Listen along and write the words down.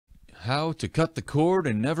How to cut the cord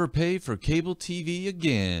and never pay for cable TV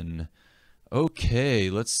again. Okay,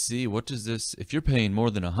 let's see. What does this... If you're paying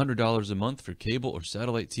more than $100 a month for cable or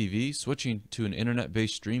satellite TV, switching to an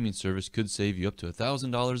internet-based streaming service could save you up to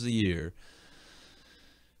 $1,000 a year.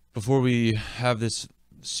 Before we have this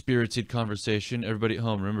spirited conversation, everybody at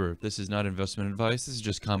home, remember, this is not investment advice. This is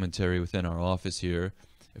just commentary within our office here.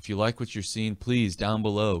 If you like what you're seeing, please, down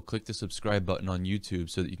below, click the subscribe button on YouTube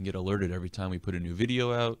so that you can get alerted every time we put a new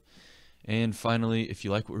video out. And finally, if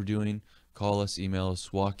you like what we're doing, call us, email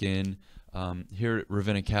us, walk in. Here at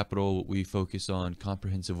Ravenna Capital, we focus on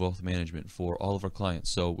comprehensive wealth management for all of our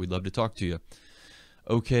clients. So we'd love to talk to you.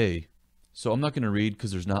 Okay, so I'm not going to read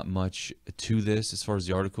because there's not much to this as far as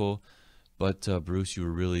the article. But Bruce, you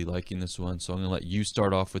were really liking this one, so I'm going to let you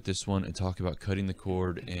start off with this one and talk about cutting the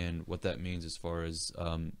cord and what that means as far as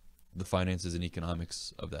the finances and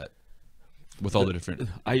economics of that, with all the different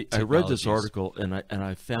I read this article and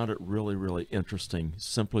I found it really, really interesting,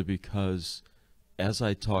 simply because as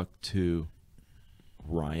I talked to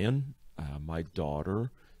Ryan, my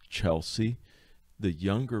daughter, Chelsea, the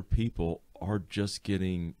younger people are just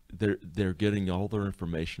getting they're getting all their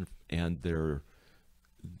information, and they're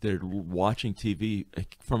watching TV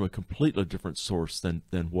from a completely different source than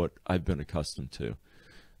what I've been accustomed to.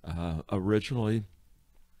 Originally,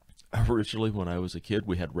 when I was a kid,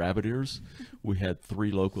 we had rabbit ears. We had 3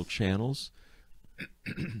 local channels.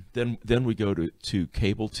 then we go to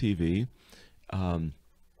cable TV, and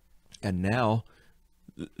now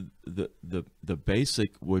the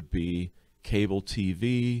basic would be cable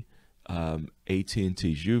TV,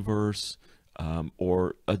 AT&T's Uverse,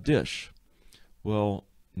 or a dish. Well,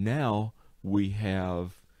 now we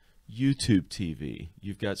have YouTube TV,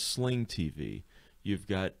 you've got Sling TV, you've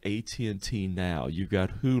got AT&T Now, you've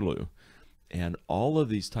got Hulu, and all of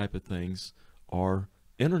these type of things are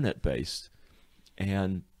internet based.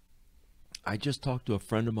 And I just talked to a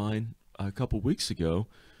friend of mine a couple weeks ago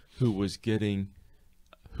who was getting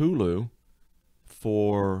Hulu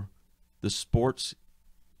for the sports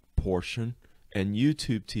portion and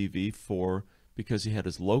YouTube TV because he had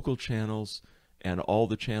his local channels and all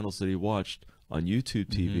the channels that he watched on YouTube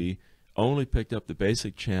TV, only picked up the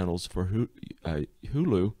basic channels for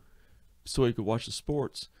Hulu so he could watch the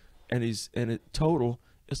sports. And it total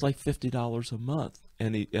is like $50 a month,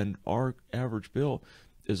 and our average bill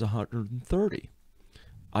is $130.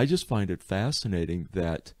 I just find it fascinating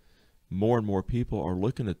that more and more people are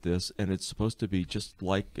looking at this, and it's supposed to be just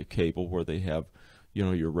like a cable where they have,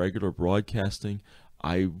 your regular broadcasting.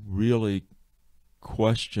 I really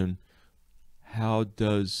question, how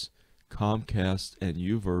does Comcast and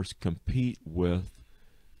Uverse compete with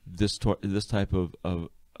this type of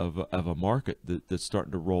a market that's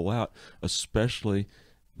starting to roll out, especially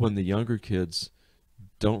when the younger kids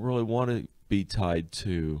don't really want to be tied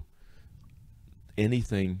to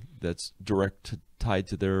anything that's tied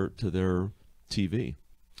to their TV.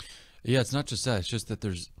 Yeah, it's not just that. It's just that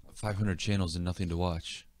there's 500 channels and nothing to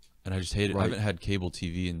watch. And I just hate it. Right. I haven't had cable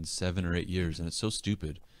TV in 7 or 8 years, and it's so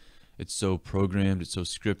stupid. It's so programmed, it's so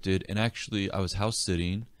scripted. And actually, I was house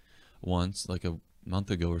sitting once, like a month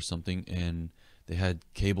ago or something, and they had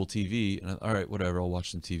cable TV. And all right, whatever, I'll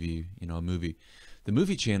watch some TV, a movie. The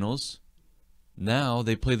movie channels, now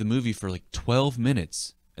they play the movie for like 12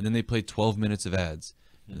 minutes, and then they play 12 minutes of ads,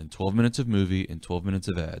 and then 12 minutes of movie, and 12 minutes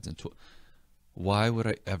of ads. And why would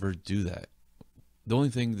I ever do that? The only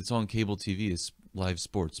thing that's on cable TV is live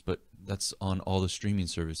sports, but that's on all the streaming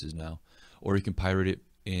services now. Or you can pirate it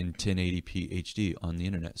in 1080p HD on the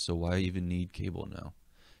internet. So why even need cable now?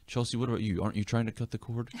 Chelsea, what about you? Aren't you trying to cut the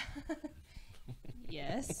cord?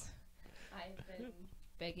 Yes. I've been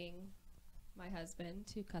begging my husband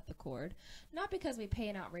to cut the cord. Not because we pay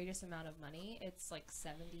an outrageous amount of money. It's like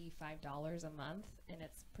 $75 a month, and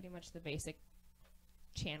it's pretty much the basic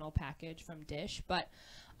channel package from Dish. But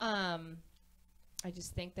I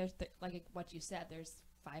just think there's, like what you said, there's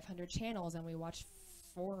 500 channels, and we watch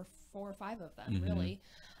four or five of them, really.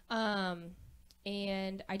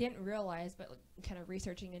 And I didn't realize, but kind of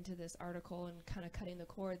researching into this article and kind of cutting the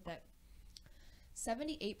cord, that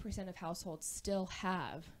 78% of households still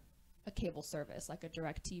have a cable service, like a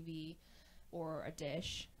DirecTV or a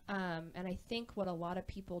Dish. And I think what a lot of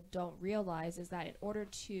people don't realize is that in order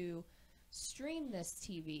to stream this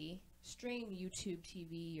TV, stream YouTube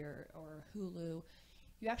TV or Hulu,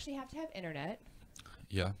 you actually have to have internet.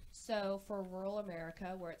 Yeah. So for rural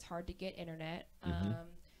America, where it's hard to get internet, it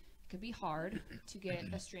could be hard to get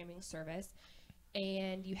a streaming service,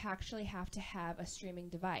 and you actually have to have a streaming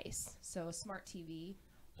device, so a smart TV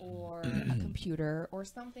or a computer or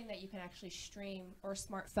something that you can actually stream, or a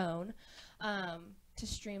smartphone, to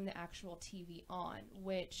stream the actual TV on,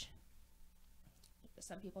 which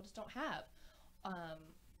some people just don't have.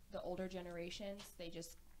 The older generations, they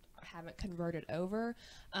just haven't converted over,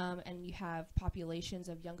 and you have populations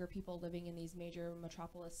of younger people living in these major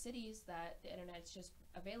metropolis cities that the internet is just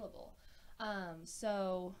available.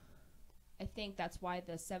 So I think that's why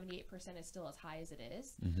the 78% is still as high as it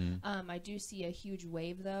is. I do see a huge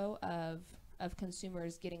wave, though, of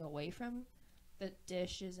consumers getting away from the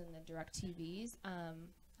dishes and the direct TVs.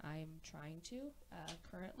 I'm trying to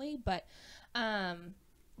currently, but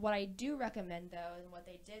what I do recommend, though, and what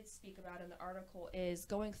they did speak about in the article, is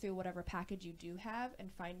going through whatever package you do have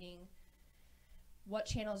and finding what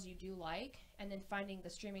channels you do like, and then finding the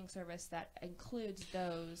streaming service that includes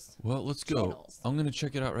those. Well, let's go. Channels. I'm going to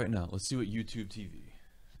check it out right now. Let's see what YouTube TV.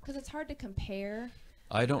 Because it's hard to compare.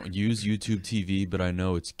 I don't use YouTube TV, but I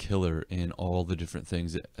know it's killer in all the different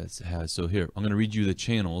things it has. So here, I'm going to read you the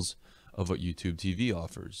channels of what YouTube TV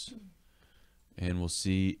offers. And we'll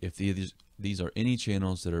see if these are any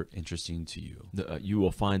channels that are interesting to you. You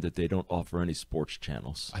will find that they don't offer any sports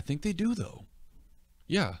channels. I think they do, though.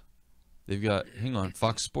 Yeah. They've got, hang on,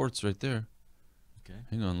 Fox Sports right there. Okay.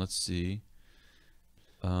 Hang on, let's see.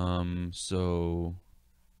 So,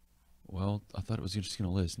 well, I thought it was just going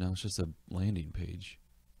to list. Now it's just a landing page.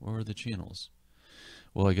 Where are the channels?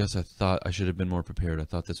 Well, I guess I thought I should have been more prepared. I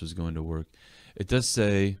thought this was going to work. It does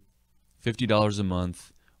say $50 a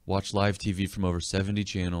month. Watch live TV from over 70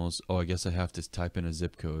 channels. Oh, I guess I have to type in a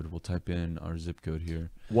zip code. We'll type in our zip code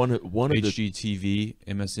here. One of the HGTV,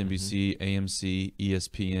 MSNBC, AMC,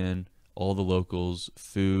 ESPN, all the locals,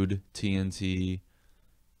 Food, TNT,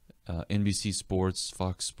 NBC Sports,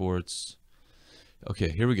 Fox Sports. Okay,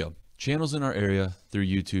 here we go. Channels in our area through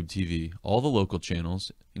YouTube TV. All the local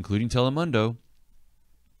channels, including Telemundo.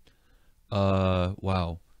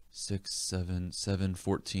 Wow. 6, 7,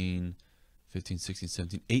 14, 15, 16,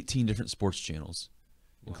 17, 18 different sports channels,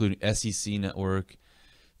 including SEC Network,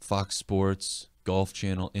 Fox Sports, Golf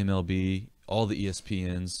Channel, MLB, all the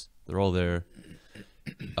ESPNs. They're all there.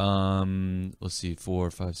 Let's see,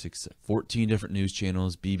 4, 5, 6, 14 different news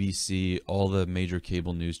channels, BBC, all the major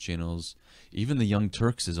cable news channels. Even the Young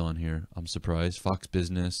Turks is on here. I'm surprised. Fox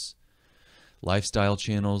Business, lifestyle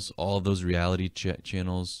channels, all of those reality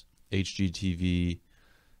channels, HGTV,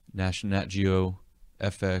 National Nat Geo,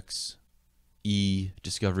 FX,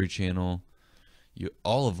 Discovery Channel,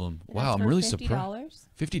 all of them. And Wow, that's I'm for really $50? surprised.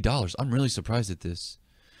 $50. I'm really surprised at this.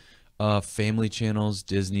 Family channels,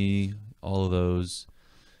 Disney, all of those.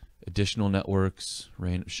 Additional networks,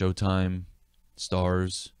 Showtime,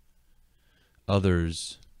 Stars,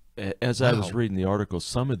 others. As I was reading the article,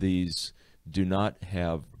 some of these do not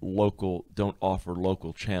have don't offer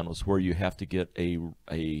local channels where you have to get a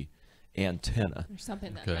antenna. Or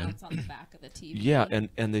something that Okay. mounts on the back of the TV. Yeah,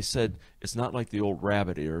 and they said it's not like the old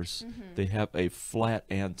rabbit ears. They have a flat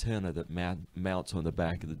antenna that mounts on the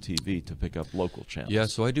back of the TV to pick up local channels. Yeah,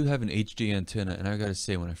 so I do have an HD antenna, and I got to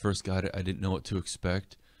say, when I first got it, I didn't know what to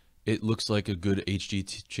expect. It looks like a good HD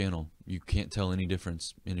channel. You can't tell any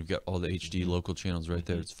difference, and you've got all the HD local channels right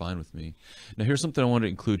there. It's fine with me. Now, here's something I wanted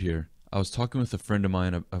to include here. I was talking with a friend of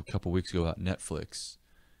mine a couple weeks ago about Netflix,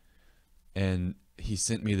 and he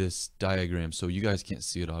sent me this diagram. So you guys can't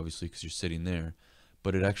see it, obviously, because you're sitting there,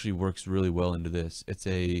 but it actually works really well into this. It's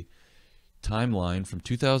a timeline from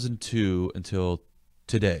 2002 until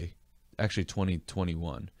today, actually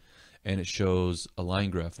 2021. And it shows a line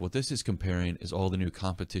graph. What this is comparing is all the new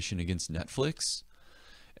competition against Netflix.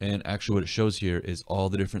 And actually what it shows here is all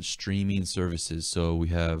the different streaming services. So we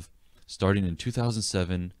have, starting in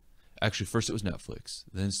 2007, actually first it was Netflix.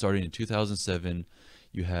 Then starting in 2007,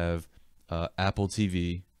 you have Apple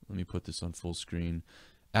TV. Let me put this on full screen.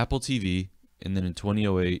 Apple TV. And then in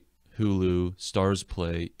 2008, Hulu, Stars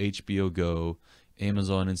Play, HBO Go,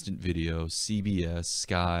 Amazon Instant Video, CBS,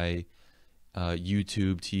 Sky,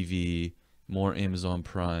 YouTube TV, more Amazon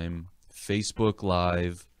Prime, Facebook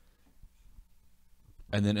Live,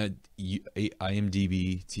 and then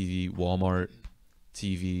IMDb TV, Walmart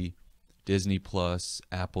TV, Disney Plus,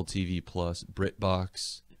 Apple TV Plus,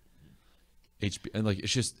 BritBox, HBO, and like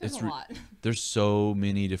it's just There's a lot. There's so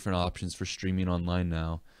many different options for streaming online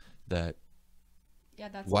now that Yeah,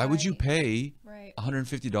 that's why would you pay Right.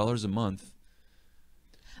 $150 a month?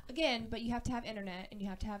 Again, but you have to have internet and you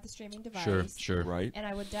have to have the streaming device. Sure. Right. And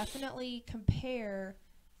I would definitely compare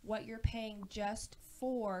what you're paying just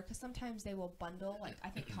for, because sometimes they will bundle. Like I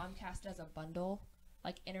think Comcast does a bundle,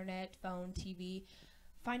 like internet, phone, TV.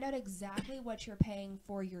 Find out exactly what you're paying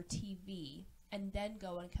for your TV, and then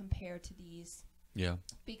go and compare to these. Yeah.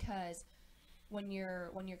 Because when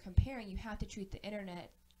you're comparing, you have to treat the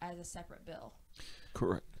internet as a separate bill.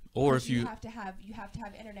 Correct. Or Because if you have to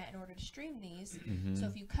have internet in order to stream these. Mhm. So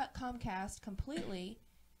if you cut Comcast completely,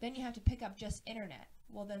 then you have to pick up just internet.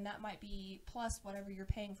 Well, then that might be plus whatever you're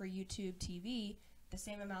paying for YouTube TV, the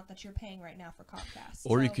same amount that you're paying right now for Comcast.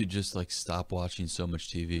 or you So could just like stop watching so much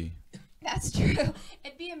TV. that's true.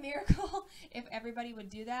 It'd be a miracle if everybody would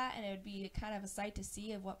do that, and it would be kind of a sight to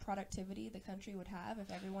see of what productivity the country would have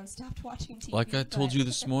if everyone stopped watching TV. Like I told but- you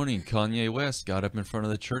this morning, Kanye West got up in front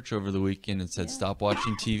of the church over the weekend and said, Yeah. "Stop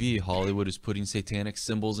watching TV. Hollywood is putting satanic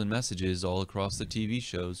symbols and messages all across the TV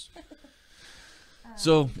shows."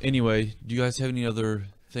 So anyway, do you guys have any other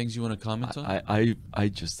things you want to comment on? I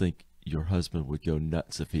just think your husband would go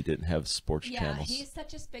nuts if he didn't have sports Yeah, channels. he's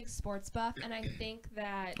such a big sports buff, and I think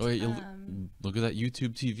that. Oh, wait, look at that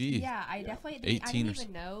YouTube TV. Yeah, I definitely didn't, 18 or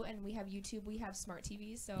even know. And we have YouTube. We have smart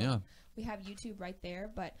TVs, so Yeah. we have YouTube right there.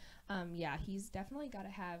 But yeah, he's definitely got to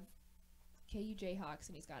have KU Jayhawks,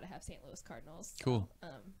 and he's got to have St. Louis Cardinals. So, Cool.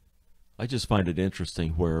 I just find it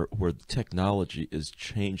interesting where the technology is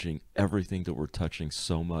changing everything that we're touching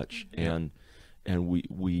so much, and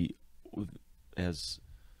we as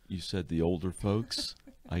you said, the older folks,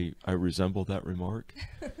 I resemble that remark.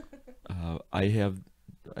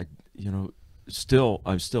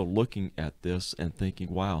 I'm still looking at this and thinking,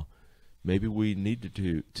 wow, maybe we need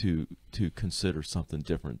to consider something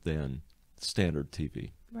different than standard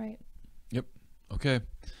TV. Right. Yep. Okay.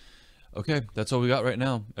 Okay, that's all we got right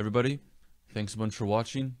now, everybody. Thanks a bunch for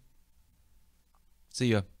watching. See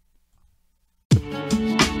ya.